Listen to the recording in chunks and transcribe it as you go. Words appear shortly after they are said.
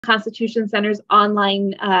Constitution Center's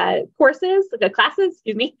online classes,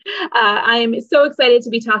 I'm so excited to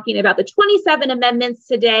be talking about the 27 amendments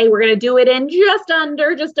today. We're going to do it in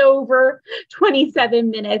just over 27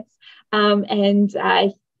 minutes.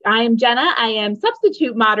 I am Jenna. I am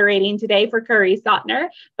substitute moderating today for Curry Sautner,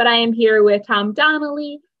 but I am here with Tom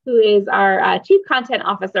Donnelly, who is our Chief Content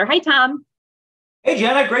Officer. Hi, Tom. Hey,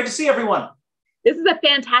 Jenna. Great to see everyone. This is a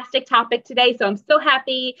fantastic topic today, so I'm so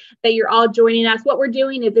happy that you're all joining us. What we're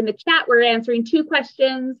doing is in the chat, we're answering two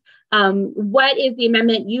questions. What is the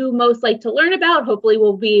amendment you most like to learn about? Hopefully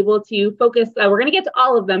we'll be able to focus, we're gonna get to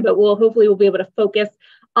all of them, but hopefully we'll be able to focus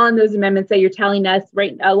on those amendments that you're telling us,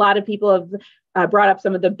 right? A lot of people have brought up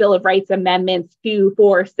some of the Bill of Rights amendments, 2,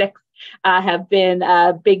 4, 6, have been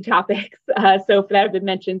big topics that have been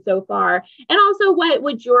mentioned so far. And also, what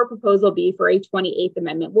would your proposal be for a 28th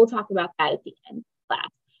Amendment? We'll talk about that at the end of the class.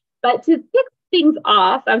 But to kick things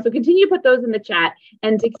off, so continue to put those in the chat.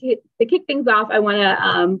 And to kick things off, I want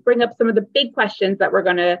to bring up some of the big questions that we're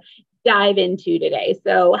going to dive into today.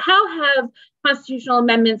 So how have constitutional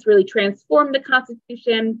amendments really transformed the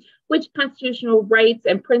Constitution? Which constitutional rights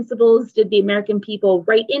and principles did the American people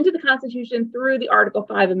write into the Constitution through the Article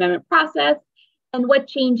 5 amendment process? And what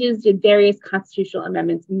changes did various constitutional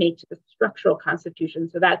amendments make to the structural Constitution?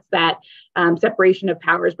 So that's that separation of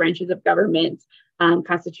powers, branches of government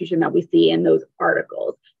Constitution that we see in those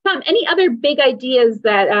articles. Tom, any other big ideas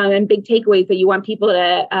and big takeaways that you want people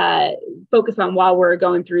to focus on while we're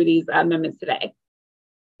going through these amendments today?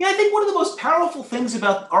 Yeah, I think one of the most powerful things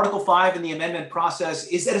about Article 5 and the amendment process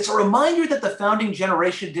is that it's a reminder that the founding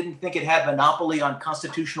generation didn't think it had monopoly on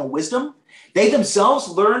constitutional wisdom. They themselves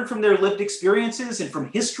learned from their lived experiences and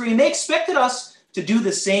from history, and they expected us to do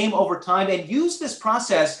the same over time and use this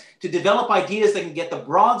process to develop ideas that can get the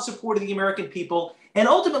broad support of the American people and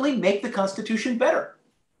ultimately make the Constitution better.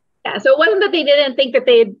 Yeah, so it wasn't that they didn't think that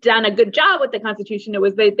they had done a good job with the Constitution. It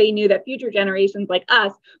was that they knew that future generations like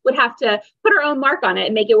us would have to put our own mark on it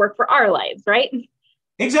and make it work for our lives, right?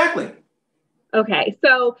 Exactly. Okay,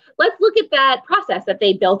 so let's look at that process that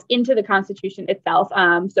they built into the Constitution itself.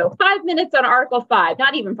 So 5 minutes on Article 5,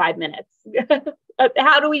 not even 5 minutes.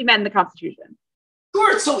 How do we amend the Constitution?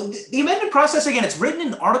 Sure. So the amendment process, again, it's written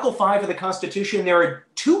in Article 5 of the Constitution. There are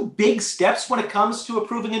two big steps when it comes to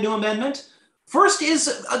approving a new amendment. First is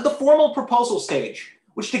the formal proposal stage,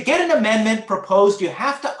 which to get an amendment proposed, you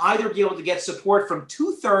have to either be able to get support from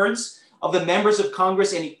 2/3 of the members of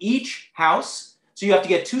Congress in each house. So you have to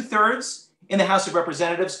get 2/3 in the House of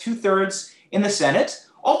Representatives, 2/3 in the Senate.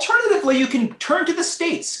 Alternatively, you can turn to the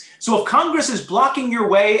states. So if Congress is blocking your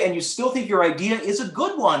way and you still think your idea is a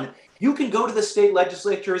good one, you can go to the state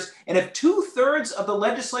legislatures. And if 2/3 of the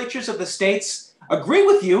legislatures of the states agree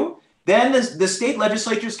with you, then the state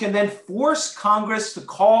legislatures can then force Congress to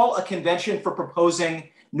call a convention for proposing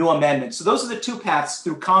new amendments. So those are the two paths,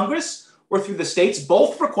 through Congress or through the states.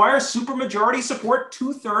 Both require supermajority support,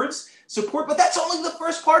 2/3 support, but that's only the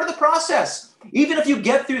first part of the process. Even if you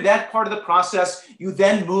get through that part of the process, you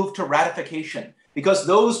then move to ratification, because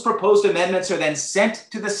those proposed amendments are then sent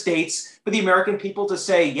to the states for the American people to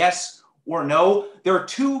say yes or no. There are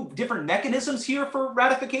two different mechanisms here for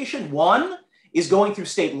ratification. One is going through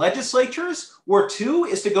state legislatures, or two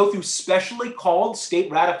is to go through specially called state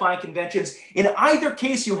ratifying conventions. In either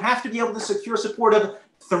case, you have to be able to secure support of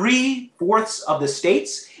 3/4 of the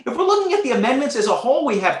states. If we're looking at the amendments as a whole,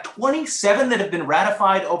 we have 27 that have been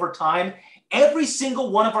ratified over time. Every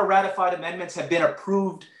single one of our ratified amendments have been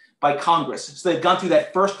approved by Congress. So they've gone through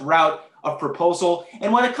that first route of proposal.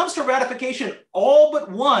 And when it comes to ratification, all but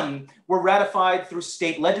one were ratified through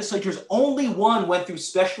state legislatures. Only one went through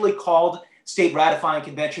specially called state ratifying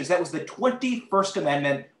conventions. That was the 21st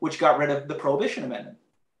Amendment, which got rid of the Prohibition Amendment.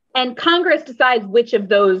 And Congress decides which of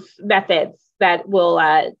those methods that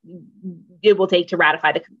it will take to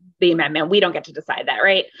ratify the amendment. We don't get to decide that,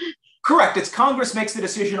 right? Correct. It's Congress makes the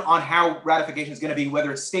decision on how ratification is going to be,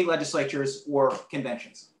 whether it's state legislatures or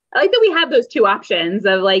conventions. I like that we have those two options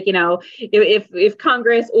of, like, you know, if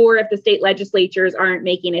Congress or if the state legislatures aren't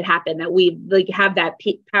making it happen, that we have that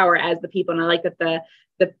power as the people. And I like that the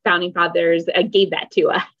founding fathers gave that to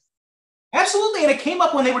us. Absolutely. And it came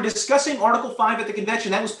up when they were discussing Article 5 at the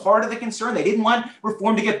convention. That was part of the concern. They didn't want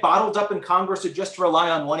reform to get bottled up in Congress or just to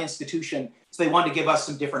rely on one institution. So they wanted to give us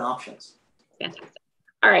some different options. Fantastic.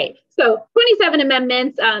 All right. So 27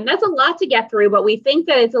 amendments, that's a lot to get through, but we think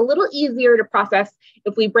that it's a little easier to process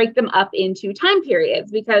if we break them up into time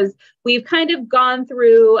periods, because we've kind of gone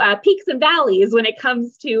through peaks and valleys when it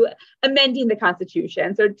comes to amending the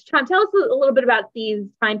Constitution. So Tom, tell us a little bit about these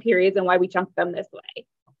time periods and why we chunked them this way.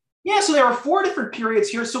 Yeah, so there are 4 different periods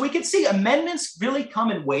here. So we can see amendments really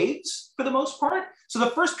come in waves for the most part. So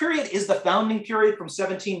the first period is the founding period from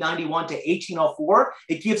 1791 to 1804.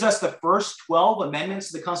 It gives us the first 12 amendments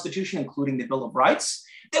to the Constitution, including the Bill of Rights.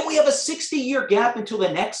 Then we have a 60-year gap until the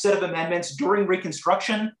next set of amendments during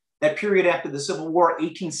Reconstruction, that period after the Civil War,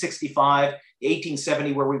 1865 to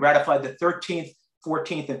 1870, where we ratified the 13th,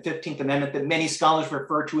 14th, and 15th Amendment that many scholars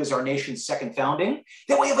refer to as our nation's second founding.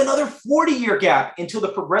 Then we have another 40-year gap until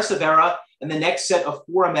the Progressive Era and the next set of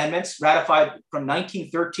 4 amendments ratified from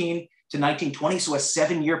 1913 to 1920. So a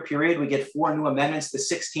 7-year period, we get 4 new amendments, the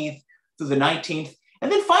 16th through the 19th.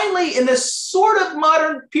 And then finally, in this sort of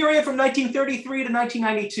modern period from 1933 to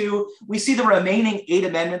 1992, we see the remaining 8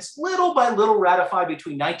 amendments little by little ratified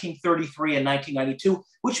between 1933 and 1992,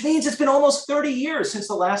 which means it's been almost 30 years since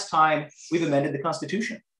the last time we've amended the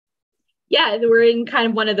Constitution. Yeah, we're in kind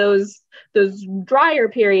of one of those drier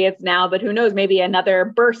periods now, but who knows, maybe another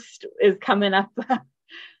burst is coming up.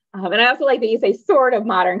 And I also like that you say sort of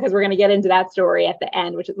modern, because we're going to get into that story at the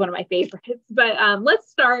end, which is one of my favorites. But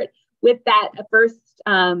let's start with that first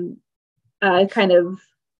kind of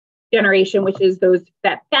generation, which is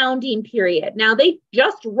that founding period. Now, they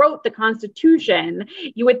just wrote the Constitution.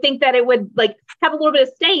 You would think that it would have a little bit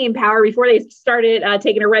of staying power before they started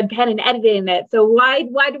taking a red pen and editing it. So why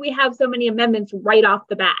do we have so many amendments right off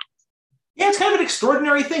the bat? Yeah, it's kind of an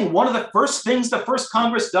extraordinary thing. One of the first things the first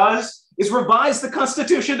Congress does is revise the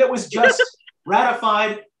Constitution that was just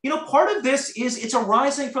ratified. Part of this is it's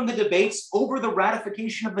arising from the debates over the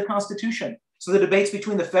ratification of the Constitution. So the debates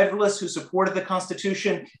between the Federalists who supported the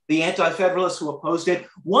Constitution, the Anti-Federalists who opposed it.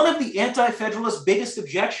 One of the Anti-Federalists' biggest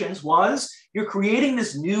objections was you're creating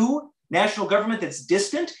this new national government that's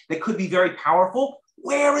distant, that could be very powerful.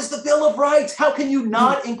 Where is the Bill of Rights? How can you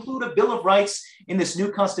not include a Bill of Rights in this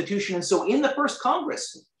new Constitution? And so in the first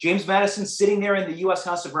Congress, James Madison sitting there in the US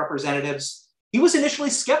House of Representatives, he was initially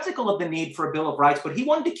skeptical of the need for a Bill of Rights, but he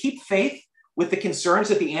wanted to keep faith with the concerns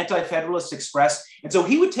that the Anti-Federalists expressed. And so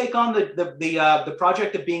he would take on the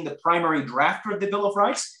project of being the primary drafter of the Bill of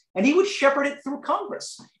Rights, and he would shepherd it through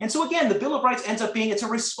Congress. And so again, the Bill of Rights ends up being, it's a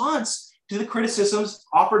response to the criticisms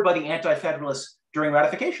offered by the Anti-Federalists during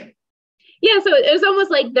ratification. Yeah, so it was almost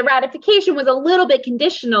like the ratification was a little bit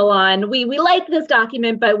conditional on, we like this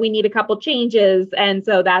document, but we need a couple changes. And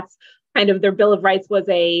so that's kind of their Bill of Rights was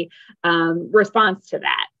a response to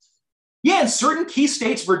that. Yeah, in certain key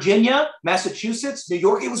states, Virginia, Massachusetts, New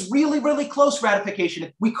York, it was really, really close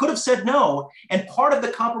ratification. We could have said no. And part of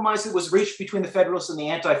the compromise that was reached between the Federalists and the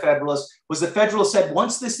Anti-Federalists was the Federalists said,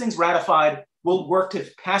 once this thing's ratified, we'll work to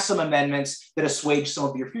pass some amendments that assuage some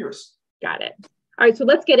of your fears. Got it. All right, so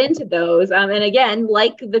let's get into those. And again,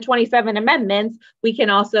 like the 27 amendments, we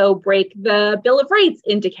can also break the Bill of Rights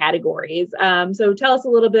into categories. So tell us a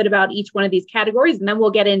little bit about each one of these categories, and then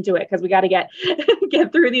we'll get into it because we got to get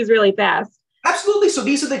through these really fast. Absolutely. So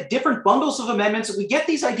these are the different bundles of amendments. We get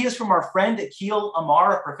these ideas from our friend Akhil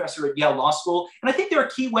Amar, a professor at Yale Law School. And I think they're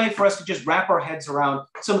a key way for us to just wrap our heads around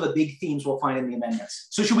some of the big themes we'll find in the amendments.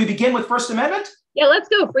 So should we begin with First Amendment? Yeah, let's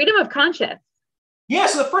go. Freedom of conscience. Yeah,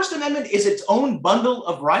 so the First Amendment is its own bundle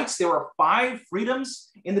of rights. There are 5 freedoms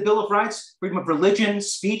in the Bill of Rights: freedom of religion,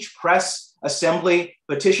 speech, press, assembly,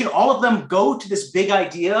 petition. All of them go to this big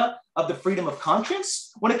idea of the freedom of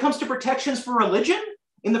conscience. When it comes to protections for religion,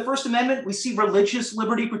 in the First Amendment, we see religious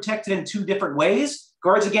liberty protected in 2 different ways: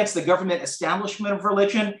 guards against the government establishment of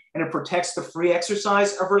religion, and it protects the free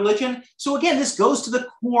exercise of religion. So again, this goes to the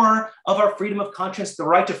core of our freedom of conscience, the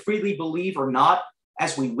right to freely believe or not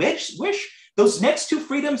as we wish. Those next 2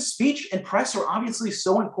 freedoms, speech and press, are obviously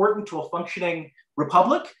so important to a functioning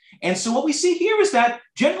republic. And so what we see here is that,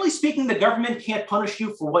 generally speaking, the government can't punish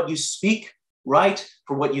you for what you speak, write,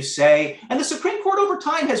 for what you say. And the Supreme Court over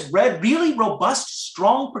time has read really robust,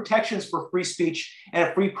 strong protections for free speech and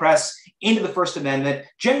a free press into the First Amendment.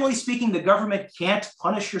 Generally speaking, the government can't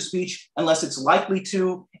punish your speech unless it's likely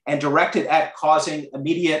to and directed at causing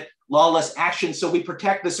immediate lawless action. So we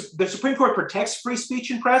protect, the Supreme Court protects free speech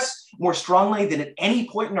and press more strongly than at any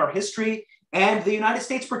point in our history. And the United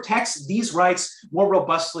States protects these rights more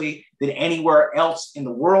robustly than anywhere else in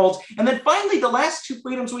the world. And then finally, the last 2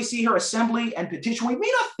 freedoms we see here, assembly and petition, we may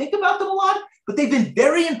not think about them a lot, but they've been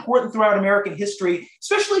very important throughout American history,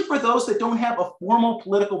 especially for those that don't have a formal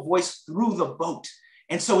political voice through the vote.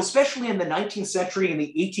 And so especially in the 19th century and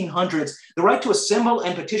the 1800s, the right to assemble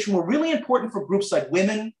and petition were really important for groups like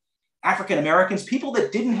women, African Americans, people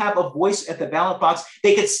that didn't have a voice at the ballot box.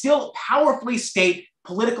 They could still powerfully state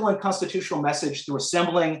political and constitutional message through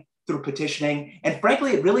assembling, through petitioning. And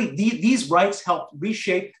frankly, it really, these rights helped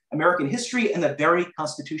reshape American history and the very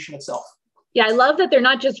Constitution itself. Yeah, I love that they're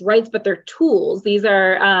not just rights, but they're tools. These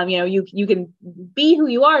are, you can be who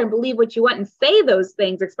you are and believe what you want and say those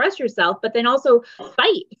things, express yourself, but then also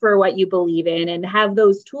fight for what you believe in and have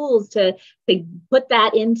those tools to put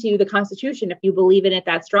that into the Constitution if you believe in it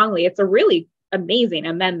that strongly. It's a really amazing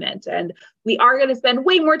amendment. And we are going to spend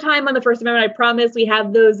way more time on the First Amendment. I promise. We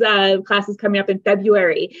have those classes coming up in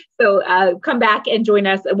February. So come back and join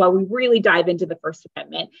us while we really dive into the First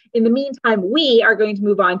Amendment. In the meantime, we are going to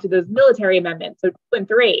move on to those military amendments. So 2 and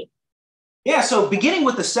 3. Yeah, so beginning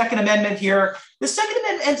with the Second Amendment here, the Second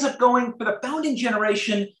Amendment ends up going for the founding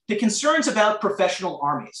generation to concerns about professional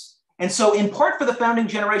armies. And so in part for the founding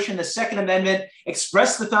generation, the Second Amendment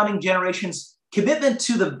expressed the founding generation's commitment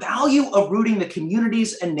to the value of rooting the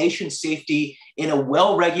community's and nation's safety in a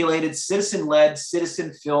well-regulated, citizen-led,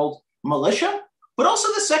 citizen-filled militia. But also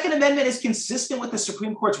the Second Amendment is consistent with the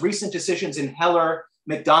Supreme Court's recent decisions in Heller,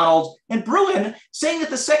 McDonald, and Bruin, saying that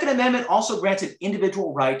the Second Amendment also grants an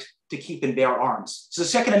individual right to keep and bear arms. So the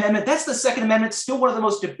Second Amendment, that's the Second Amendment, still one of the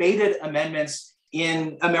most debated amendments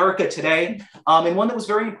in America today, and one that was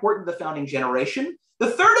very important to the founding generation.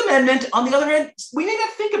 The Third Amendment, on the other hand, we may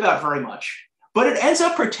not think about very much, but it ends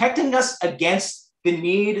up protecting us against the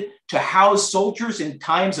need to house soldiers in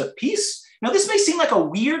times of peace. Now, this may seem like a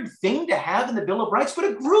weird thing to have in the Bill of Rights, but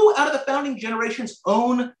it grew out of the founding generation's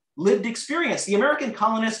own lived experience. The American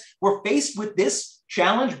colonists were faced with this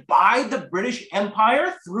challenge by the British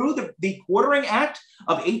Empire through the Quartering Act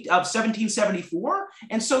of 1774.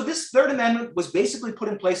 And so this Third Amendment was basically put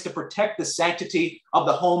in place to protect the sanctity of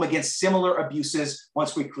the home against similar abuses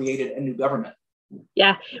once we created a new government.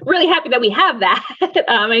 Yeah, really happy that we have that.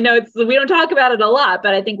 I know we don't talk about it a lot,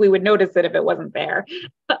 but I think we would notice it if it wasn't there.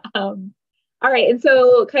 All right, and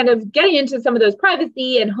so kind of getting into some of those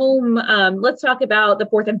privacy and home, let's talk about the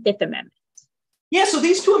Fourth and Fifth Amendments. Yeah, so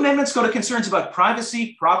these two amendments go to concerns about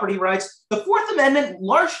privacy, property rights. The Fourth Amendment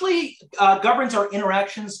largely governs our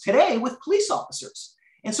interactions today with police officers.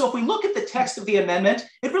 And so if we look at the text of the amendment,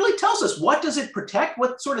 it really tells us, what does it protect?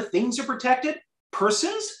 What sort of things are protected?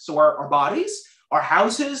 Persons, so our bodies, our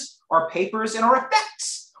houses, our papers, and our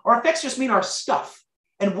effects. Our effects just mean our stuff.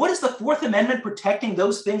 And what is the Fourth Amendment protecting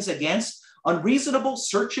those things against? Unreasonable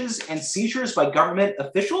searches and seizures by government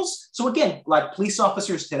officials. So again, like police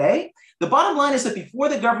officers today, the bottom line is that before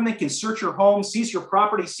the government can search your home, seize your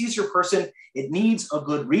property, seize your person, it needs a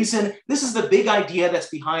good reason. This is the big idea that's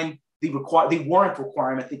behind the warrant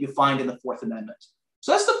requirement that you find in the Fourth Amendment.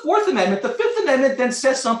 So that's the Fourth Amendment. The Fifth Amendment then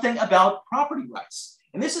says something about property rights.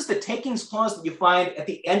 And this is the takings clause that you find at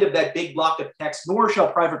the end of that big block of text, nor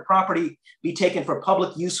shall private property be taken for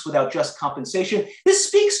public use without just compensation. This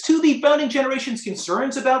speaks to the founding generation's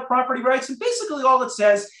concerns about property rights. And basically all it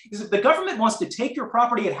says is if the government wants to take your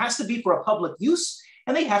property, it has to be for a public use,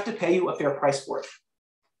 and they have to pay you a fair price for it.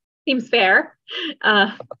 Seems fair.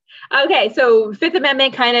 Okay, so Fifth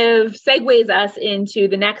Amendment kind of segues us into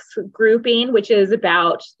the next grouping, which is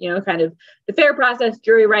about, kind of the fair process,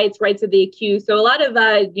 jury rights, rights of the accused. So a lot of,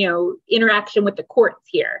 interaction with the courts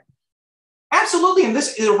here. Absolutely. And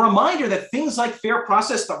this is a reminder that things like fair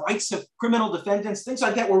process, the rights of criminal defendants, things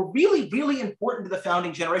like that were really, really important to the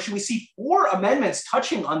founding generation. We see 4 amendments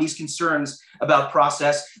touching on these concerns about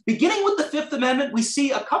process. Beginning with the Fifth Amendment, we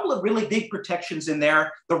see a couple of really big protections in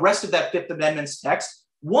there, the rest of that Fifth Amendment's text.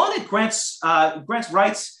 One, it grants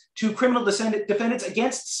rights to criminal defendants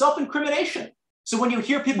against self-incrimination. So when you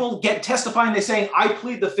hear people testifying, they say, I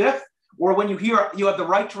plead the Fifth, or when you hear you have the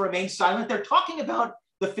right to remain silent, they're talking about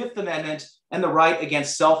the Fifth Amendment and the right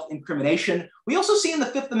against self-incrimination. We also see in the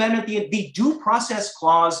Fifth Amendment the due process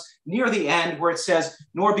clause near the end where it says,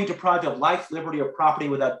 nor be deprived of life, liberty, or property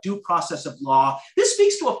without due process of law. This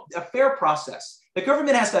speaks to a fair process. The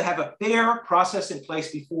government has to have a fair process in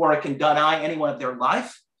place before it can deny anyone of their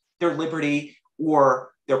life, their liberty,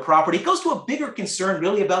 or their property. It goes to a bigger concern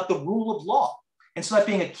really about the rule of law. And so that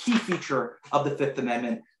being a key feature of the Fifth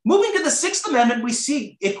Amendment. Moving to the Sixth Amendment, we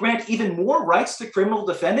see it grant even more rights to criminal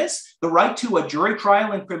defendants, the right to a jury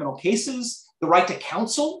trial in criminal cases, the right to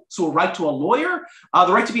counsel, so a right to a lawyer,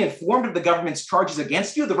 the right to be informed of the government's charges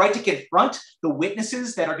against you, the right to confront the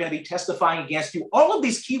witnesses that are going to be testifying against you. All of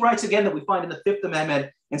these key rights, again, that we find in the Fifth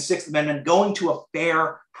Amendment and Sixth Amendment going to a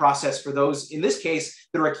fair process for those, in this case,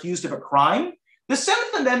 that are accused of a crime. The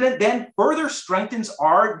Seventh Amendment then further strengthens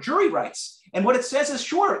our jury rights. And what it says is,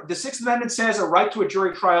 sure, the Sixth Amendment says a right to a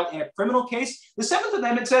jury trial in a criminal case. The Seventh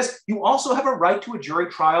Amendment says you also have a right to a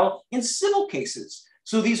jury trial in civil cases.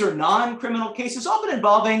 So these are non-criminal cases, often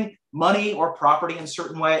involving money or property in a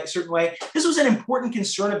certain way. This was an important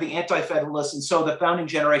concern of the Anti-Federalists, and so the founding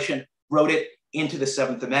generation wrote it into the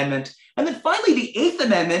Seventh Amendment. And then finally, the Eighth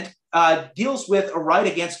Amendment deals with a right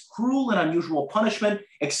against cruel and unusual punishment,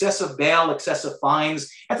 excessive bail, excessive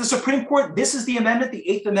fines. At the Supreme Court, this is the amendment, the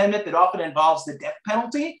Eighth Amendment, that often involves the death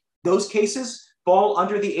penalty. Those cases fall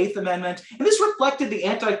under the Eighth Amendment. And this reflected the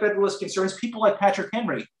anti-federalist concerns, people like Patrick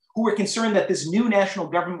Henry, who were concerned that this new national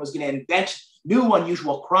government was going to invent new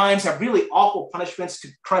unusual crimes, have really awful punishments to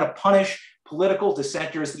try to punish political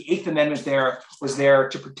dissenters. The Eighth Amendment was there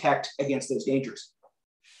to protect against those dangers.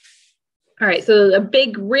 All right, so a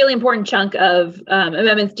big, really important chunk of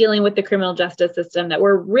amendments dealing with the criminal justice system that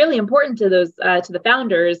were really important to those to the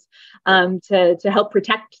founders to help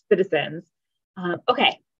protect citizens.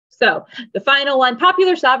 Okay, so the final one,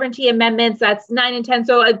 popular sovereignty amendments. That's 9 and 10.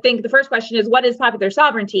 So I think the first question is, what is popular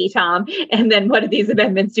sovereignty, Tom? And then what do these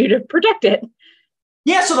amendments do to protect it?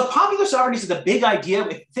 Yeah, so the popular sovereignty is the big idea.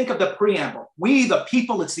 If you think of the preamble, we, the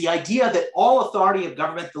people, it's the idea that all authority of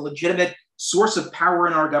government, the legitimate source of power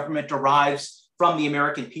in our government, derives from the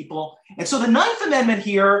American people. And so the Ninth Amendment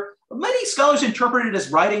here, many scholars interpret it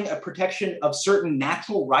as writing a protection of certain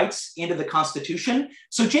natural rights into the Constitution.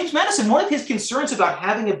 So James Madison, one of his concerns about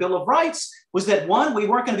having a Bill of Rights was that, one, we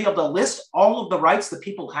weren't going to be able to list all of the rights that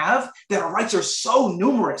people have, that our rights are so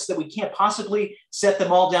numerous that we can't possibly set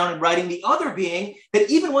them all down in writing. The other being that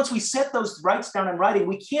even once we set those rights down in writing,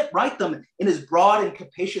 we can't write them in as broad and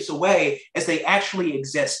capacious a way as they actually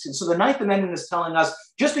exist. And so the Ninth Amendment is telling us,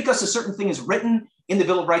 just because a certain thing is written in the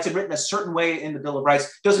Bill of Rights and written a certain way in the Bill of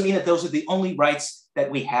Rights doesn't mean that those are the only rights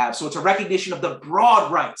that we have. So it's a recognition of the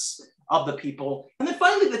broad rights of the people. And then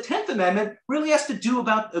finally, the 10th Amendment really has to do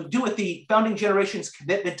with the founding generation's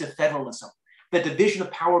commitment to federalism, the division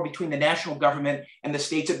of power between the national government and the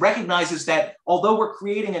states. It recognizes that although we're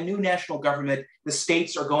creating a new national government, the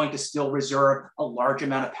states are going to still reserve a large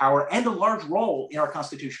amount of power and a large role in our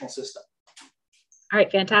constitutional system. All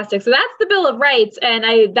right, fantastic. So that's the Bill of Rights. And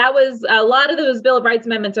that was a lot of those Bill of Rights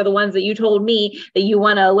amendments are the ones that you told me that you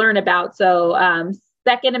want to learn about. So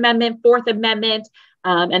Second Amendment, Fourth Amendment,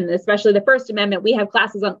 and especially the First Amendment, we have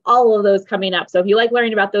classes on all of those coming up. So if you like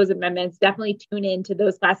learning about those amendments, definitely tune in to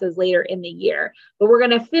those classes later in the year. But we're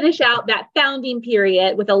going to finish out that founding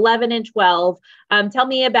period with 11 and 12. Tell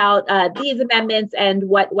me about these amendments and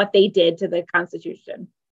what they did to the Constitution.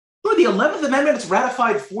 Sure, the 11th Amendment is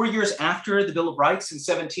ratified 4 years after the Bill of Rights in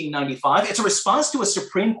 1795. It's a response to a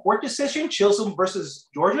Supreme Court decision, Chisholm versus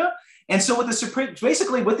Georgia. And so what this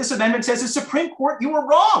amendment says is, Supreme Court, you were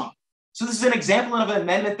wrong. So this is an example of an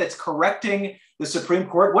amendment that's correcting the Supreme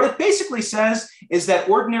Court. What it basically says is that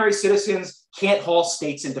ordinary citizens can't haul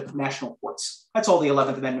states into national courts. That's all the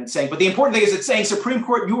 11th Amendment is saying. But the important thing is it's saying, Supreme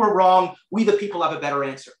Court, you were wrong. We, the people, have a better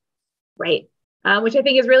answer. Right. Which I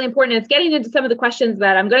think is really important. It's getting into some of the questions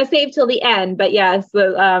that I'm going to save till the end. But yes,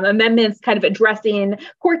 the amendments kind of addressing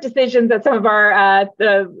court decisions that some of our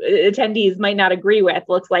the attendees might not agree with,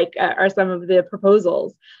 looks like are some of the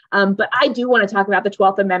proposals. But I do want to talk about the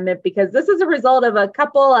 12th Amendment because this is a result of a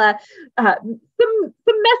couple, some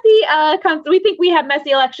messy, we think we have messy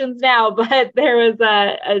elections now, but there was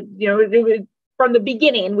from the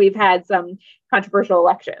beginning, we've had some controversial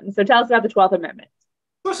elections. So tell us about the 12th Amendment.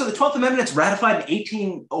 Sure. So the 12th Amendment is ratified in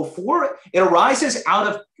 1804. It arises out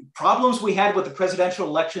of problems we had with the presidential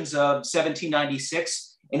elections of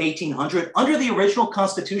 1796 and 1800. Under the original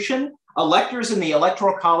Constitution, electors in the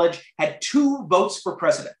Electoral College had 2 votes for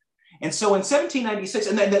president. And so in 1796,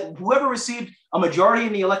 and then whoever received a majority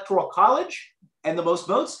in the Electoral College and the most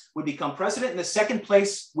votes would become president, and the person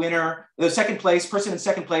in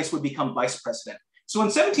second place would become vice president. So in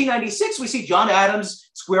 1796, we see John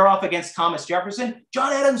Adams square off against Thomas Jefferson.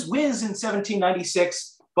 John Adams wins in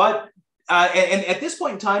 1796, but and at this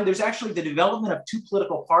point in time, there's actually the development of 2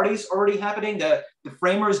 political parties already happening. The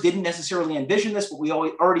framers didn't necessarily envision this, but we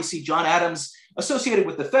already see John Adams associated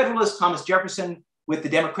with the Federalists, Thomas Jefferson with the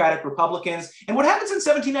Democratic Republicans. And what happens in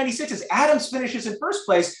 1796 is Adams finishes in first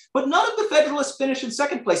place, but none of the Federalists finish in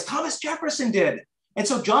second place. Thomas Jefferson did. And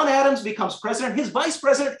so John Adams becomes president. His vice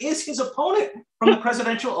president is his opponent from the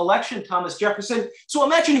presidential election, Thomas Jefferson. So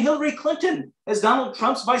imagine Hillary Clinton as Donald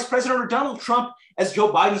Trump's vice president or Donald Trump as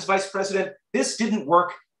Joe Biden's vice president. This didn't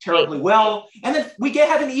work terribly well. And then we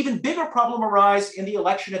have an even bigger problem arise in the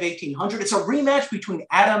election of 1800. It's a rematch between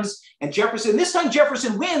Adams and Jefferson. This time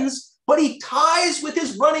Jefferson wins, but he ties with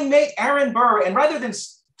his running mate, Aaron Burr. And rather than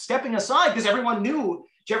stepping aside, because everyone knew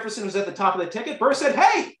Jefferson was at the top of the ticket, Burr said,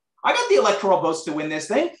 hey, I got the electoral votes to win this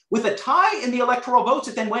thing. With a tie in the electoral votes,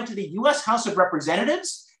 it then went to the US House of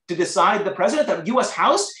Representatives to decide the president. The US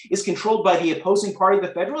House is controlled by the opposing party,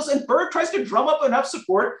 the Federalists, and Burr tries to drum up enough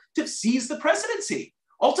support to seize the presidency.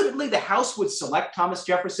 Ultimately, the House would select Thomas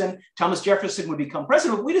Jefferson. Thomas Jefferson would become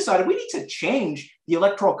president. But we decided we need to change the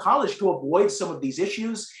Electoral College to avoid some of these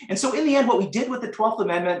issues. And so in the end, what we did with the 12th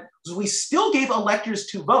Amendment was we still gave electors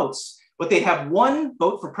 2 votes, but they'd have 1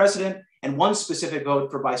 vote for president and 1 specific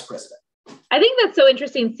vote for vice president. I think that's so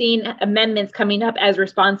interesting seeing amendments coming up as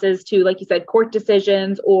responses to, like you said, court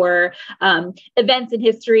decisions or events in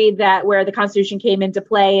history where the Constitution came into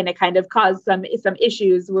play, and it kind of caused some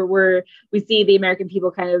issues where we see the American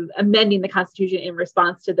people kind of amending the Constitution in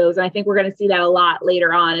response to those. And I think we're going to see that a lot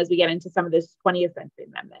later on as we get into some of this 20th century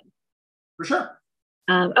amendments. For sure.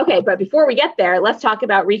 Okay, but before we get there, let's talk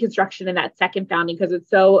about Reconstruction and that second founding, because it's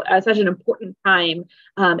such an important time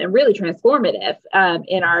and really transformative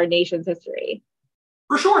in our nation's history.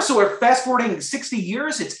 For sure. So we're fast forwarding 60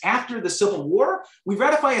 years. It's after the Civil War. We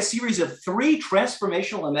ratify a series of 3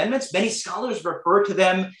 transformational amendments. Many scholars refer to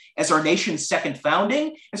them as our nation's second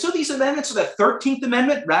founding. And so these amendments are the 13th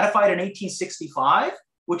Amendment, ratified in 1865,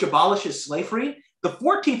 which abolishes slavery. The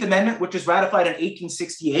 14th Amendment, which was ratified in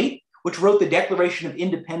 1868, which wrote the Declaration of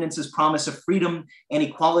Independence's promise of freedom and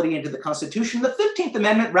equality into the Constitution. The 15th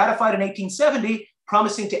Amendment, ratified in 1870,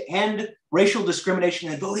 promising to end racial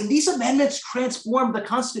discrimination in voting. These amendments transformed the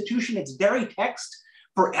Constitution, its very text,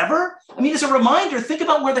 forever. I mean, as a reminder, think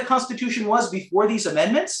about where the Constitution was before these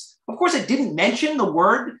amendments. Of course, it didn't mention the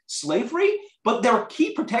word slavery, but there were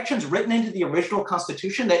key protections written into the original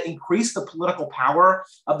Constitution that increased the political power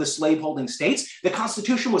of the slaveholding states. The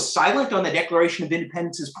Constitution was silent on the Declaration of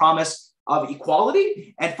Independence's promise of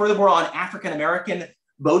equality, and furthermore on African-American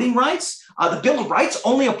voting rights. The Bill of Rights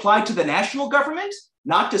only applied to the national government,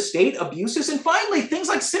 not to state abuses. And finally, things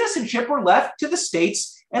like citizenship were left to the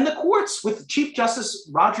states and the courts, with Chief Justice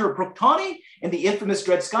Roger Brooke-Taney in the infamous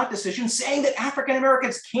Dred Scott decision saying that African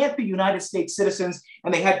Americans can't be United States citizens,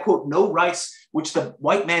 and they had, quote, no rights which the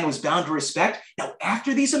white man was bound to respect. Now,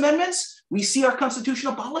 after these amendments, we see our Constitution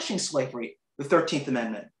abolishing slavery, the 13th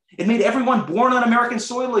Amendment. It made everyone born on American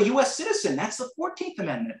soil a US citizen. That's the 14th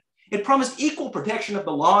Amendment. It promised equal protection of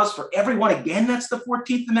the laws for everyone. Again, that's the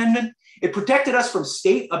 14th Amendment. It protected us from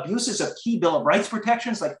state abuses of key Bill of Rights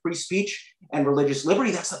protections like free speech and religious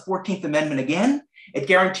liberty. That's the 14th Amendment again. It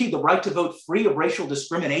guaranteed the right to vote free of racial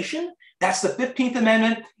discrimination. That's the 15th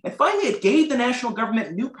Amendment. And finally, it gave the national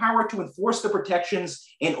government new power to enforce the protections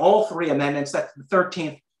in all 3 amendments. That's the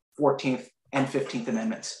 13th, 14th, and 15th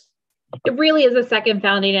Amendments. It really is a second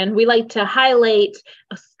founding, and we like to highlight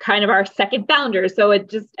kind of our second founders. So it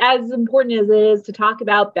just as important as it is to talk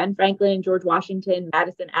about Ben Franklin, George Washington,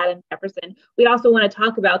 Madison, Adams, Jefferson, we also want to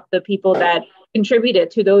talk about the people that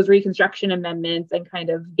contributed to those Reconstruction amendments and kind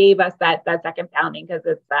of gave us that second founding, because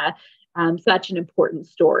it's such an important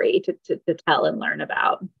story to tell and learn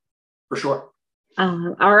about. For sure.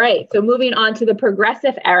 All right. So moving on to the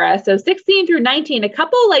progressive era. So 16 through 19, a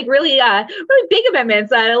couple really big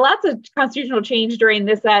amendments, lots of constitutional change during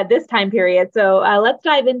this time period. So let's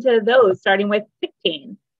dive into those, starting with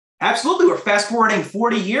 16. Absolutely. We're fast forwarding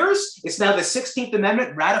 40 years. It's now the 16th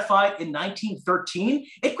Amendment, ratified in 1913.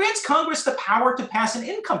 It grants Congress the power to pass an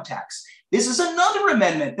income tax. This is another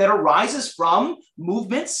amendment that arises from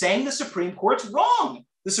movements saying the Supreme Court's wrong.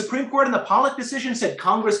 The Supreme Court in the Pollock decision said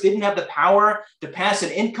Congress didn't have the power to pass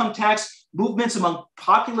an income tax. Movements among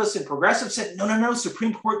populists and progressives said, no,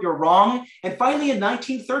 Supreme Court, you're wrong. And finally, in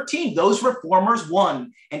 1913, those reformers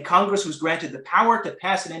won, and Congress was granted the power to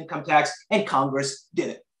pass an income tax, and Congress did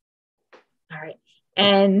it. All right.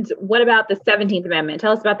 And what about the 17th Amendment?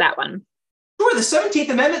 Tell us about that one. Sure. The 17th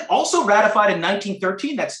Amendment, also ratified in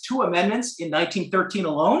 1913, that's 2 amendments in 1913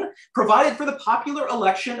 alone, provided for the popular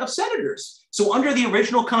election of senators. So under the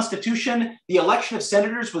original Constitution, the election of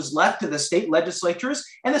senators was left to the state legislatures,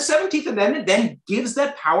 and the 17th Amendment then gives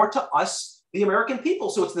that power to us, the American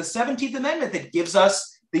people. So it's the 17th Amendment that gives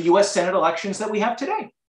us the US Senate elections that we have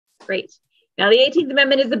today. Great. Now, the 18th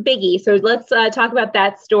Amendment is a biggie. So let's talk about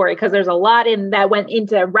that story, because there's a lot that went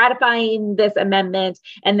into ratifying this amendment,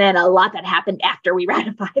 and then a lot that happened after we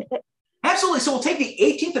ratified it. Absolutely. So we'll take the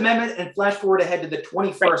 18th Amendment and flash forward ahead to the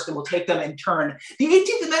 21st, right, and we'll take them in turn. The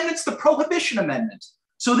 18th Amendment's the Prohibition Amendment.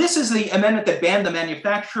 So this is the amendment that banned the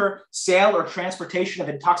manufacture, sale, or transportation of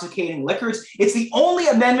intoxicating liquors. It's the only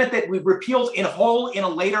amendment that we've repealed in whole in a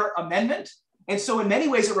later amendment. And so in many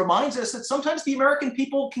ways, it reminds us that sometimes the American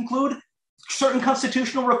people conclude certain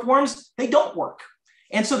constitutional reforms, they don't work.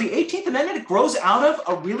 And so the 18th Amendment, it grows out of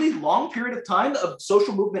a really long period of time of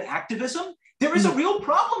social movement activism. There is a real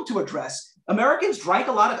problem to address. Americans drank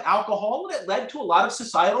a lot of alcohol, and it led to a lot of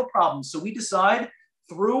societal problems. So we decide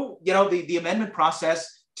through the amendment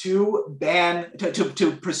process to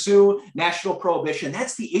pursue national prohibition.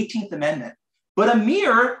 That's the 18th Amendment. But a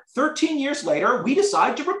mere 13 years later, we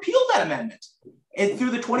decide to repeal that amendment. And through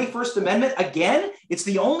the 21st Amendment, again, it's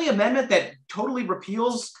the only amendment that totally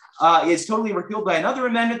repeals, is totally repealed by another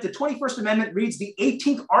amendment. The 21st Amendment reads, the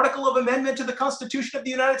 18th article of amendment to the Constitution of the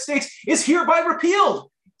United States is hereby repealed.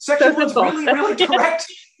 Section 1 is really, really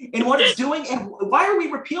direct in what it's doing. And why are we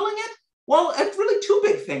repealing it? Well, it's really two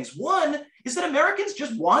big things. One is that Americans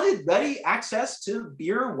just wanted ready access to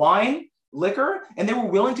beer, wine, liquor, and they were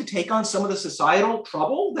willing to take on some of the societal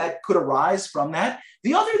trouble that could arise from that.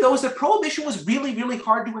 The other, though, is that prohibition was really, really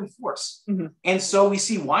hard to enforce. Mm-hmm. And so we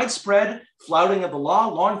see widespread flouting of the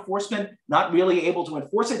law enforcement not really able to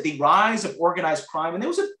enforce it, the rise of organized crime. And there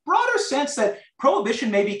was a broader sense that prohibition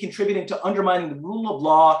may be contributing to undermining the rule of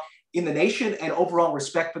law in the nation and overall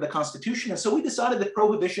respect for the Constitution. And so we decided that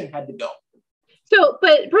prohibition had to go. So,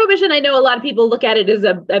 but prohibition, I know a lot of people look at it as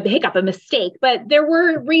a hiccup, a mistake, but there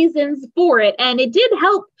were reasons for it. And it did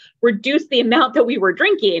help reduce the amount that we were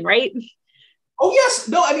drinking, right? Oh, yes.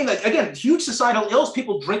 No, I mean, again, huge societal ills,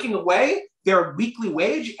 people drinking away their weekly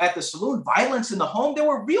wage at the saloon, violence in the home. There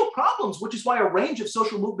were real problems, which is why a range of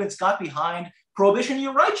social movements got behind prohibition.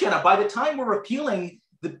 You're right, Jenna. By the time we're repealing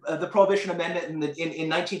the Prohibition Amendment in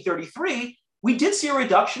 1933, we did see a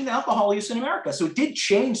reduction in alcohol use in America. So it did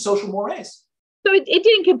change social mores. So it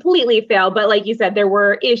didn't completely fail, but like you said, there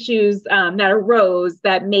were issues that arose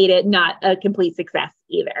that made it not a complete success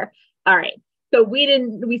either. All right. So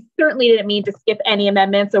we certainly didn't mean to skip any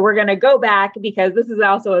amendments. So we're going to go back because this is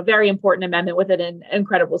also a very important amendment with an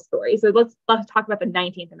incredible story. So let's talk about the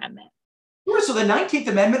 19th Amendment. Sure. So the 19th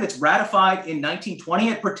Amendment, it's ratified in 1920.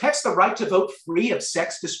 It protects the right to vote free of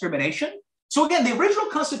sex discrimination. So again, the original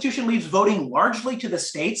Constitution leaves voting largely to the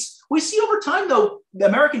states. We see over time, though, the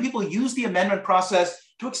American people use the amendment process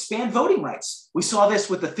to expand voting rights. We saw this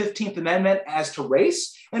with the 15th Amendment as to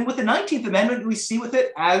race, and with the 19th Amendment, we see with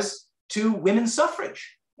it as to women's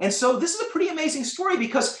suffrage. And so this is a pretty amazing story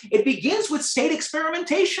because it begins with state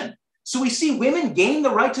experimentation. So we see women gain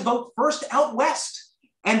the right to vote first out west.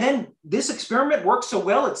 And then this experiment works so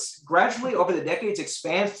well, it's gradually over the decades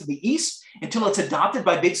expands to the east until it's adopted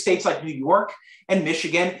by big states like New York and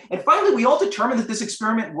Michigan. And finally, we all determined that this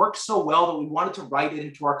experiment worked so well that we wanted to write it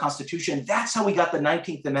into our Constitution. That's how we got the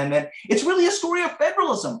 19th Amendment. It's really a story of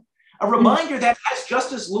federalism, a reminder that, as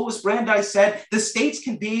Justice Louis Brandeis said, the states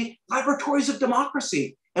can be laboratories of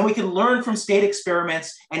democracy, and we can learn from state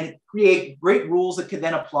experiments and create great rules that can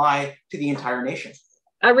then apply to the entire nation.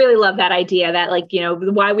 I really love that idea that, like,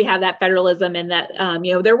 why we have that federalism and that,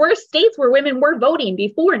 there were states where women were voting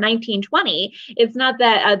before 1920. It's not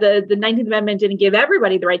that the 19th Amendment didn't give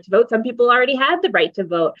everybody the right to vote. Some people already had the right to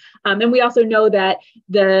vote. And we also know that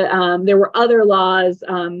there were other laws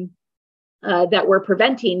that were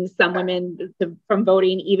preventing some women from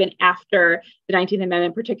voting even after the 19th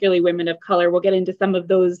Amendment, particularly women of color. We'll get into some of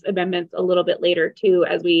those amendments a little bit later, too,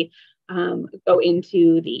 as we go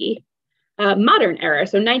into the modern era,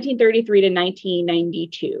 so 1933 to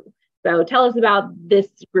 1992. So tell us about this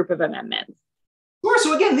group of amendments. Sure.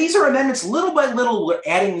 So again, these are amendments. Little by little, we're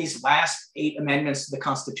adding these last 8 amendments to the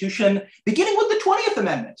Constitution, beginning with the 20th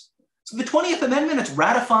Amendment. So the 20th Amendment, it's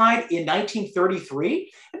ratified in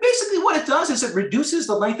 1933. And basically what it does is it reduces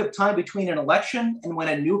the length of time between an election and when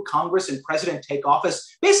a new Congress and president take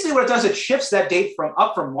office. Basically what it does, it shifts that date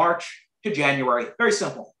from March to January. Very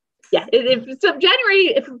simple. Yeah,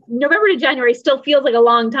 if November to January still feels like a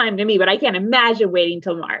long time to me, but I can't imagine waiting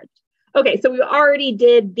till March. Okay, so we already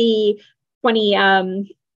did the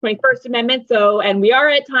 21st Amendment, and we are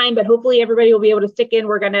at time, but hopefully everybody will be able to stick in.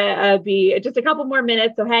 We're going to be just a couple more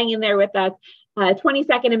minutes, so hang in there with us.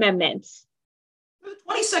 22nd Amendment. The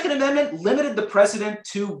 22nd Amendment limited the president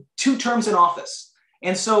to 2 terms in office.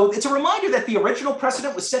 And so it's a reminder that the original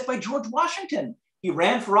precedent was set by George Washington. He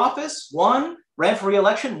ran for office, won, ran for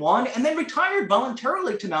re-election, won, and then retired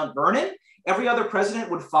voluntarily to Mount Vernon. Every other president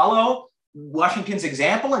would follow Washington's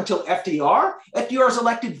example until FDR. FDR was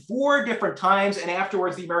elected 4 different times, and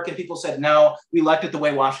afterwards the American people said, no, we liked it the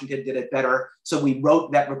way Washington did it better. So we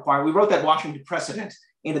wrote that Washington precedent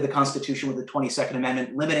into the Constitution with the 22nd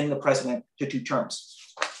Amendment, limiting the president to 2 terms.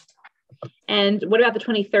 And what about the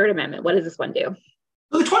 23rd Amendment? What does this one do?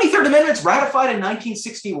 So the 23rd Amendment is ratified in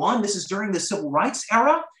 1961. This is during the Civil Rights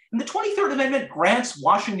era. And the 23rd Amendment grants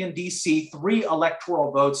Washington, D.C. 3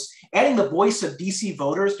 electoral votes, adding the voice of D.C.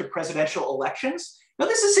 voters to presidential elections. Now,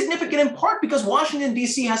 this is significant in part because Washington,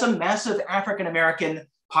 D.C. has a massive African-American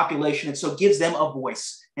population, and so gives them a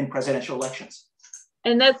voice in presidential elections.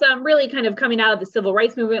 And that's really kind of coming out of the Civil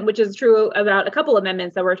Rights Movement, which is true about a couple of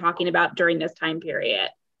amendments that we're talking about during this time period.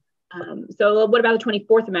 So what about the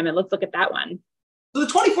 24th Amendment? Let's look at that one. So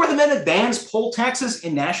the 24th Amendment bans poll taxes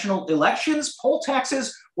in national elections. Poll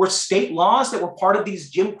taxes were state laws that were part of these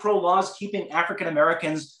Jim Crow laws keeping African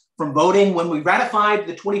Americans from voting. When we ratified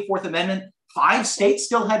the 24th Amendment, 5 states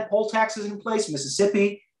still had poll taxes in place: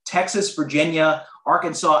 Mississippi, Texas, Virginia,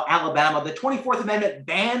 Arkansas, Alabama. The 24th Amendment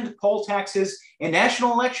banned poll taxes in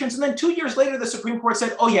national elections. And then 2 years later, the Supreme Court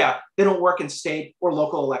said, oh yeah, they don't work in state or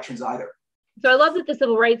local elections either. So I love that the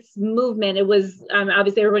civil rights movement, it was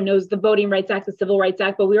obviously everyone knows the Voting Rights Act, the Civil Rights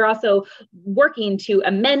Act, but we were also working to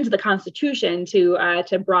amend the Constitution to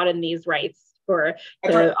broaden these rights for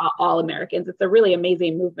all Americans. It's a really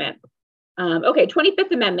amazing movement. Okay,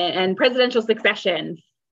 25th Amendment and presidential succession.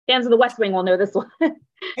 Fans of the West Wing will know this one.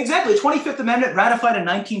 Exactly. 25th Amendment, ratified in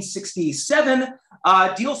 1967,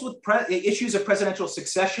 deals with issues of presidential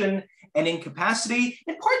succession and incapacity.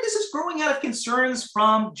 In part, this is growing out of concerns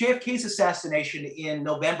from JFK's assassination in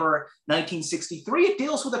November 1963. It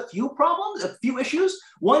deals with a few problems, a few issues.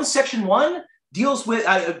 One, Section 1 deals with,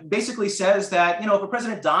 basically says that, if a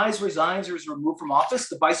president dies, resigns, or is removed from office,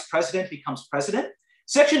 the vice president becomes president.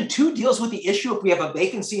 Section 2 deals with the issue if we have a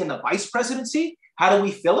vacancy in the vice presidency, how do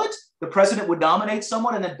we fill it? The president would nominate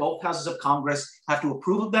someone, and then both houses of Congress have to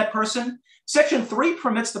approve of that person. Section 3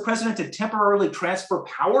 permits the president to temporarily transfer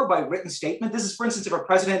power by written statement. This is, for instance, if a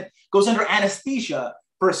president goes under anesthesia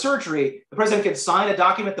for a surgery, the president can sign a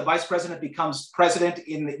document, the vice president becomes president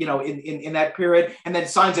in that period, and then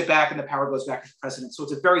signs it back, and the power goes back to the president. So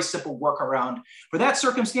it's a very simple workaround for that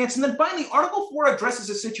circumstance. And then finally, Article 4 addresses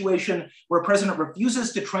a situation where a president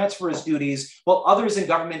refuses to transfer his duties while others in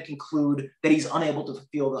government conclude that he's unable to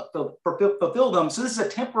fulfill them. So this is a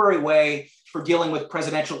temporary way for dealing with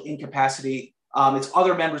presidential incapacity. It's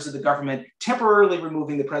other members of the government temporarily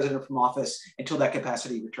removing the president from office until that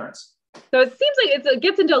capacity returns. So it seems like it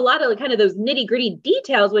gets into a lot of kind of those nitty gritty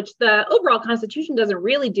details, which the overall Constitution doesn't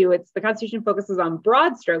really do. The Constitution focuses on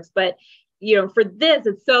broad strokes, but for this,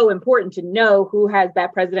 it's so important to know who has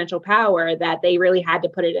that presidential power that they really had to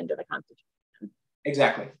put it into the Constitution.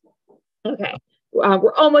 Exactly. Okay.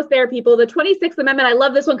 We're almost there, people. The 26th Amendment, I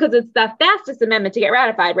love this one because it's the fastest amendment to get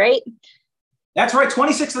ratified, right? That's right.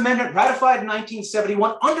 26th Amendment ratified in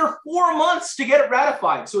 1971, under 4 months to get it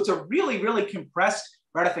ratified. So it's a really, really compressed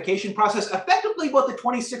ratification process. Effectively, what the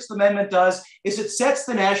 26th Amendment does is it sets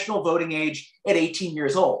the national voting age at 18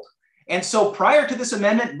 years old. And so prior to this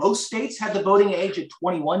amendment, most states had the voting age at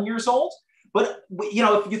 21 years old. But,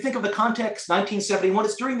 if you think of the context, 1971,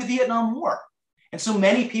 it's during the Vietnam War. And so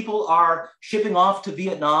many people are shipping off to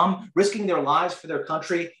Vietnam, risking their lives for their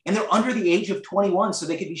country, and they're under the age of 21, so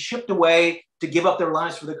they could be shipped away to give up their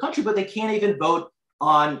lives for the country, but they can't even vote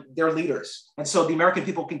on their leaders. And so the American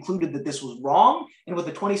people concluded that this was wrong. And with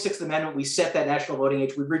the 26th Amendment, we set that national voting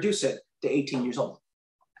age, we reduce it to 18 years old.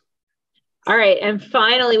 All right. And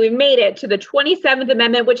finally, we made it to the 27th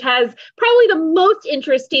Amendment, which has probably the most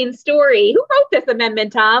interesting story. Who wrote this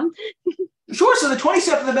amendment, Tom? Sure. So the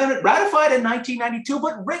 27th Amendment ratified in 1992,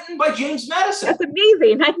 but written by James Madison. That's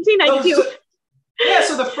amazing. 1992.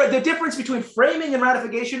 So the difference between framing and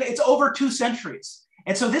ratification, it's over 2 centuries.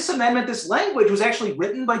 And so this amendment, this language was actually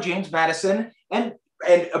written by James Madison and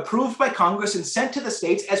approved by Congress and sent to the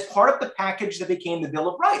states as part of the package that became the Bill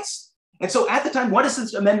of Rights. And so at the time, what does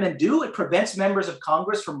this amendment do? It prevents members of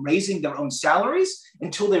Congress from raising their own salaries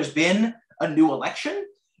until there's been a new election.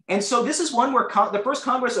 And so this is one where the first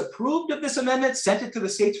Congress approved of this amendment, sent it to the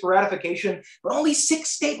states for ratification, but only 6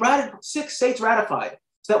 states ratified.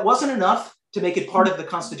 So that wasn't enough to make it part of the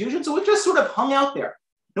Constitution. So it just sort of hung out there.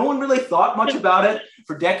 No one really thought much about it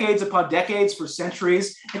for decades upon decades, for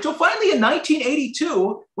centuries, until finally in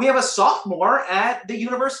 1982, we have a sophomore at the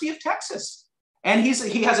University of Texas. And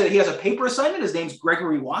he has a paper assignment. His name's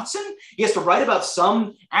Gregory Watson. He has to write about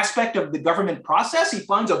some aspect of the government process. He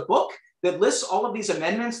finds a book that lists all of these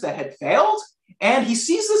amendments that had failed. And he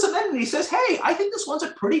sees this amendment. He says, hey, I think this one's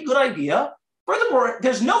a pretty good idea. Furthermore,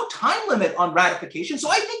 there's no time limit on ratification, so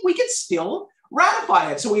I think we can still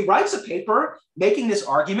ratify it. So he writes a paper making this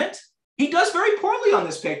argument. He does very poorly on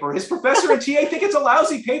this paper. His professor and TA think it's a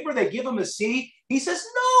lousy paper. They give him a C. He says,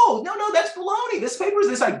 no, that's baloney.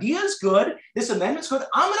 This idea is good. This amendment's good.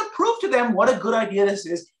 I'm going to prove to them what a good idea this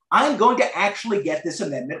is. I'm going to actually get this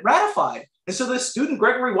amendment ratified. And so this student,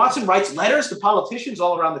 Gregory Watson, writes letters to politicians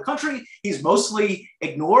all around the country. He's mostly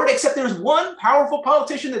ignored, except there's one powerful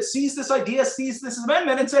politician that sees this idea, sees this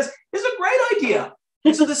amendment, and says, this is a great idea.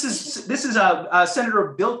 And so this is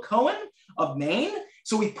Senator Bill Cohen of Maine.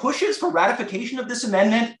 So he pushes for ratification of this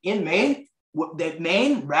amendment in Maine.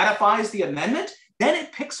 Maine ratifies the amendment. Then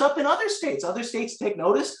it picks up in other states. Other states take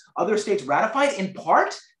notice, other states ratify it. In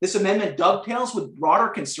part, this amendment dovetails with broader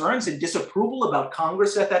concerns and disapproval about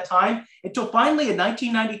Congress at that time, until finally in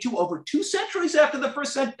 1992, over 2 centuries after the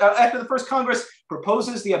first Congress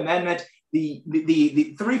proposes the amendment, the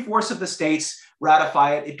 3/4 of the states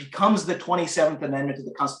ratify it. It becomes the 27th Amendment to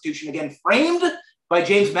the Constitution, again, framed by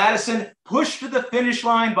James Madison, pushed to the finish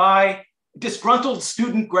line by disgruntled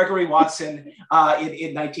student Gregory Watson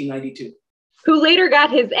in 1992. Who later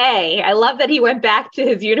got his A. I love that he went back to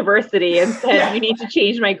his university and said, "You need to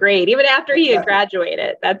change my grade," even after he had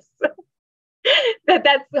graduated. That's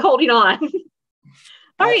holding on.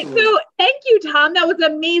 All right, so thank you, Tom. That was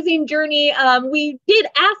an amazing journey. We did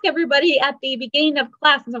ask everybody at the beginning of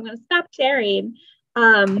class, so I'm going to stop sharing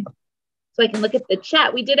so I can look at the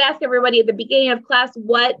chat. We did ask everybody at the beginning of class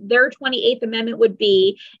what their 28th Amendment would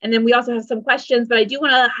be. And then we also have some questions, but I do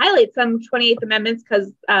want to highlight some 28th Amendments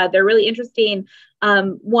because they're really interesting.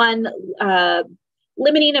 One,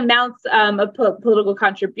 limiting amounts of political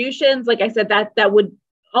contributions. Like I said, that would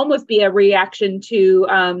almost be a reaction to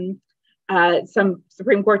some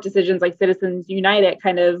Supreme Court decisions like Citizens United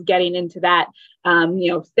kind of getting into that,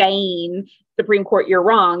 saying, Supreme Court, you're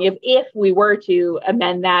wrong, if we were to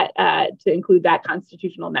amend that to include that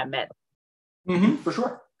constitutional amendment. For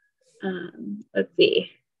sure. Let's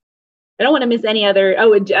see. I don't want to miss any other,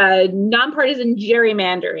 nonpartisan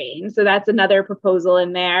gerrymandering. So that's another proposal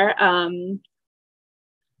in there.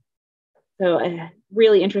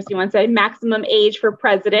 Really interesting one. So maximum age for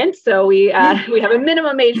president. So we have a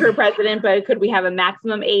minimum age for president, but could we have a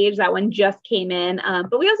maximum age? That one just came in.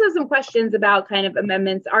 But we also have some questions about kind of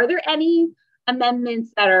amendments. Are there any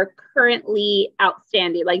amendments that are currently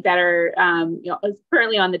outstanding, like that are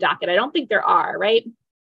currently on the docket? I don't think there are, right?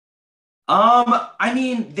 I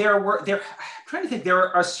mean, I'm trying to think,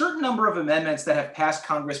 there are a certain number of amendments that have passed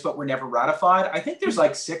Congress but were never ratified. I think there's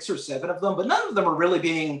like 6 or 7 of them, but none of them are really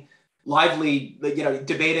being lively,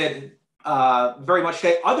 debated very much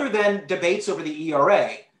today, other than debates over the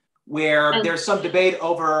ERA, where there's some debate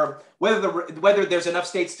over whether there's enough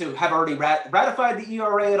states to have already ratified the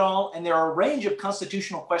ERA at all. And there are a range of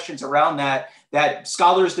constitutional questions around that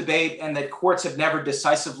scholars debate and that courts have never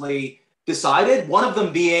decisively decided. One of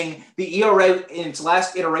them being the ERA in its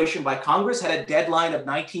last iteration by Congress had a deadline of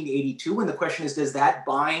 1982. And the question is, does that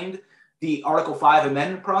bind the Article 5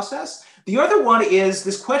 amendment process? The other one is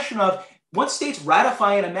this question of, once states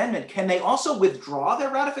ratify an amendment, can they also withdraw their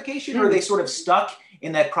ratification, or are they sort of stuck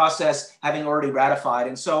in that process having already ratified?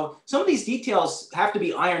 And so some of these details have to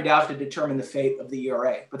be ironed out to determine the fate of the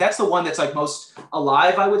ERA. But that's the one that's like most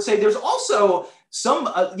alive, I would say. There's also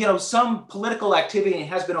some political activity, and it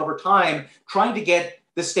has been over time, trying to get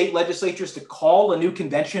the state legislatures to call a new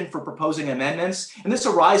convention for proposing amendments. And this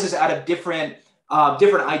arises out of different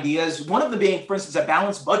ideas. One of them being, for instance, a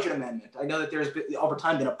balanced budget amendment. I know that there's been, over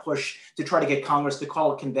time, been a push to try to get Congress to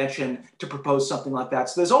call a convention to propose something like that.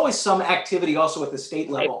 So there's always some activity also at the state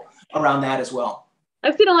level around that as well.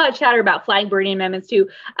 I've seen a lot of chatter about flag burning amendments too.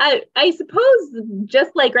 I suppose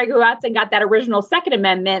just like Gregory Watson got that original Second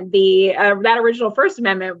Amendment, that original First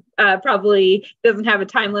Amendment probably doesn't have a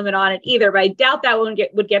time limit on it either. But I doubt that one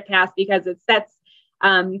would get passed because it sets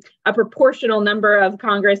a proportional number of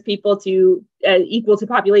Congress people to equal to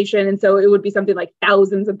population. And so it would be something like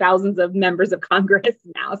thousands and thousands of members of Congress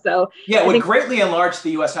now. So yeah, it would greatly enlarge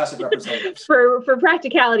the U.S. House of Representatives. For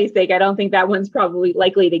practicality's sake, I don't think that one's probably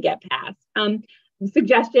likely to get passed.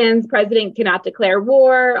 Suggestions: president cannot declare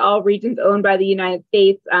war. All regions owned by the United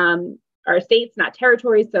States are states, not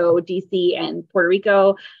territories. So DC and Puerto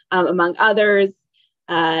Rico, among others.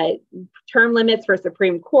 Term limits for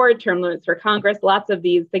Supreme Court, term limits for Congress. Lots of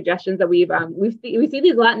these suggestions that we see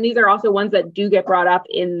these a lot, and these are also ones that do get brought up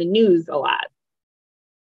in the news a lot.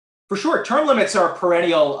 For sure, term limits are a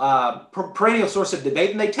perennial source of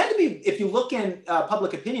debate, and they tend to be. If you look in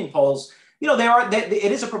public opinion polls,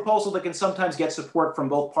 it is a proposal that can sometimes get support from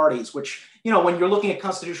both parties, which, when you're looking at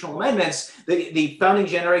constitutional amendments, the founding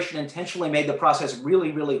generation intentionally made the process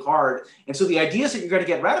really, really hard. And so the ideas that you're going to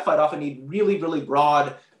get ratified often need really, really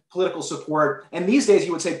broad political support. And these days,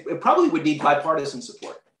 you would say it probably would need bipartisan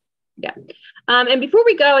support. Yeah. And before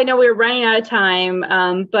we go, I know we're running out of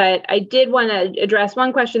time, but I did want to address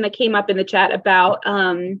one question that came up in the chat about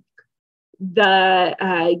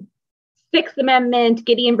the Sixth Amendment,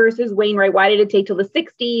 Gideon versus Wainwright. Why did it take till the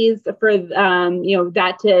 60s for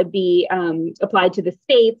that to be applied to the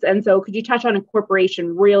states? And so could you touch on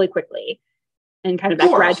incorporation really quickly? and kind of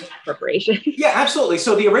that gradual incorporation. Yeah, absolutely.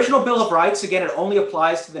 So the original Bill of Rights, again, it only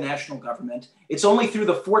applies to the national government. It's only through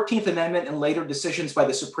the 14th Amendment and later decisions by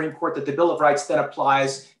the Supreme Court that the Bill of Rights then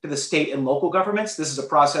applies to the state and local governments. This is a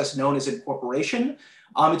process known as incorporation.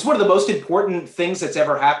 It's one of the most important things that's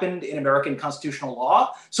ever happened in American constitutional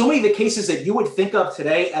law. So many of the cases that you would think of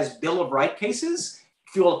today as Bill of Rights cases,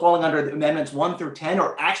 falling under the Amendments 1 through 10,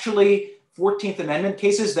 are actually 14th Amendment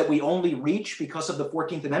cases that we only reach because of the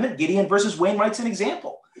 14th Amendment. Gideon versus Wainwright's an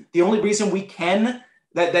example. The only reason we can,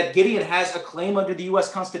 that Gideon has a claim under the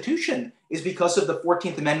US Constitution is because of the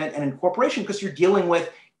 14th Amendment and incorporation, because you're dealing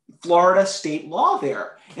with Florida state law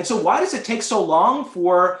there. And so why does it take so long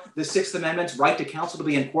for the Sixth Amendment's right to counsel to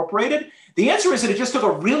be incorporated? The answer is that it just took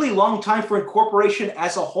a really long time for incorporation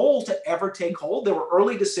as a whole to ever take hold. There were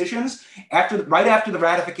early decisions right after the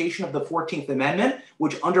ratification of the 14th Amendment,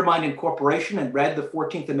 which undermined incorporation and read the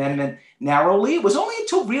 14th Amendment narrowly. It was only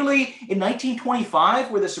until really in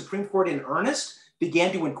 1925 where the Supreme Court in earnest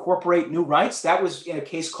began to incorporate new rights. That was in a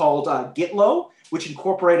case called Gitlow, which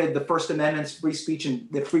incorporated the First Amendment's free speech and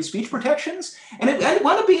the free speech protections. And it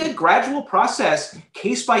wound up being a gradual process,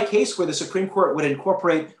 case by case, where the Supreme Court would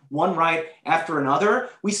incorporate one right after another.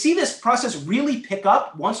 We see this process really pick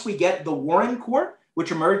up once we get the Warren Court,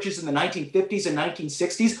 which emerges in the 1950s and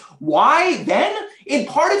 1960s. Why then? In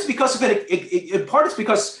part, it's because of it. In part, it's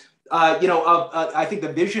because I think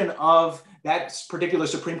the vision of that particular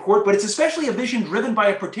Supreme Court, but it's especially a vision driven by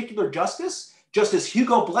a particular justice, Justice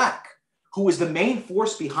Hugo Black, who was the main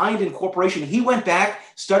force behind incorporation. He went back,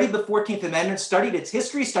 studied the 14th Amendment, studied its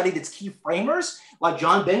history, studied its key framers, like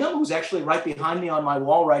John Bingham, who's actually right behind me on my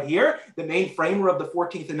wall right here, the main framer of the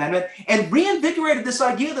 14th Amendment, and reinvigorated this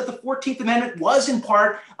idea that the 14th Amendment was in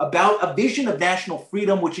part about a vision of national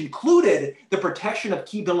freedom, which included the protection of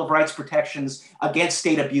key Bill of Rights protections against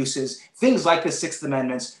state abuses, things like the Sixth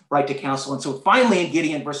Amendment's right to counsel. And so finally in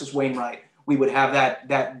Gideon versus Wainwright, we would have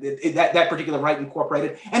that particular right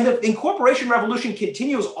incorporated. And the incorporation revolution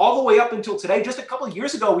continues all the way up until today. Just a couple of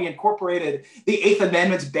years ago, we incorporated the Eighth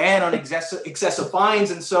Amendment's ban on excessive fines.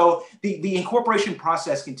 And so the incorporation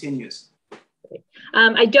process continues.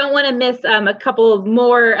 I don't want to miss a couple of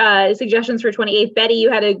more suggestions for 28th. Betty, you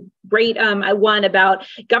had a great one about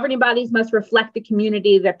governing bodies must reflect the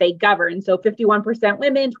community that they govern. So 51%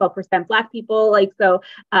 women, 12% Black people.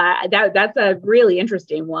 That's a really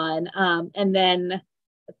interesting one. And then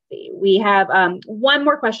let's see, we have one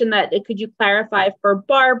more question that could you clarify for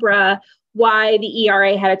Barbara why the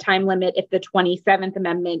ERA had a time limit if the 27th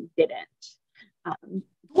Amendment didn't?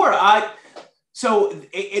 Sure. So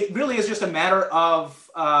it really is just a matter of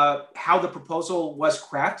how the proposal was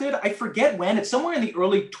crafted. I forget when. It's somewhere in the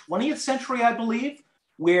early 20th century, I believe,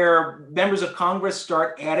 where members of Congress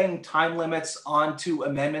start adding time limits onto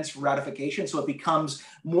amendments for ratification. So it becomes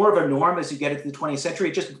more of a norm as you get into the 20th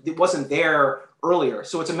century. It wasn't there earlier.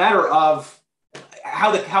 So it's a matter of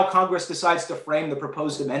how Congress decides to frame the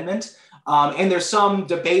proposed amendment. And there's some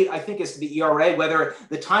debate, I think, as to the ERA, whether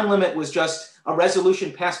the time limit was just a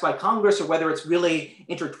resolution passed by Congress or whether it's really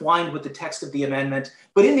intertwined with the text of the amendment.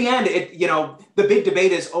 But in the end, the big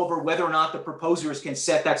debate is over whether or not the proposers can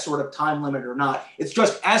set that sort of time limit or not. It's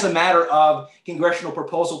just as a matter of congressional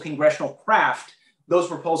proposal, congressional craft, those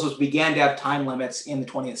proposals began to have time limits in the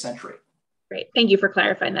 20th century. Great. Thank you for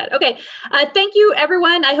clarifying that. Okay. Thank you,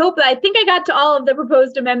 everyone. I think I got to all of the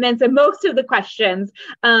proposed amendments and most of the questions.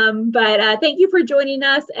 But thank you for joining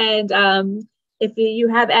us. And if you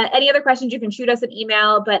have any other questions, you can shoot us an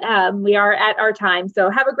email. But we are at our time. So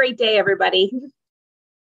have a great day, everybody.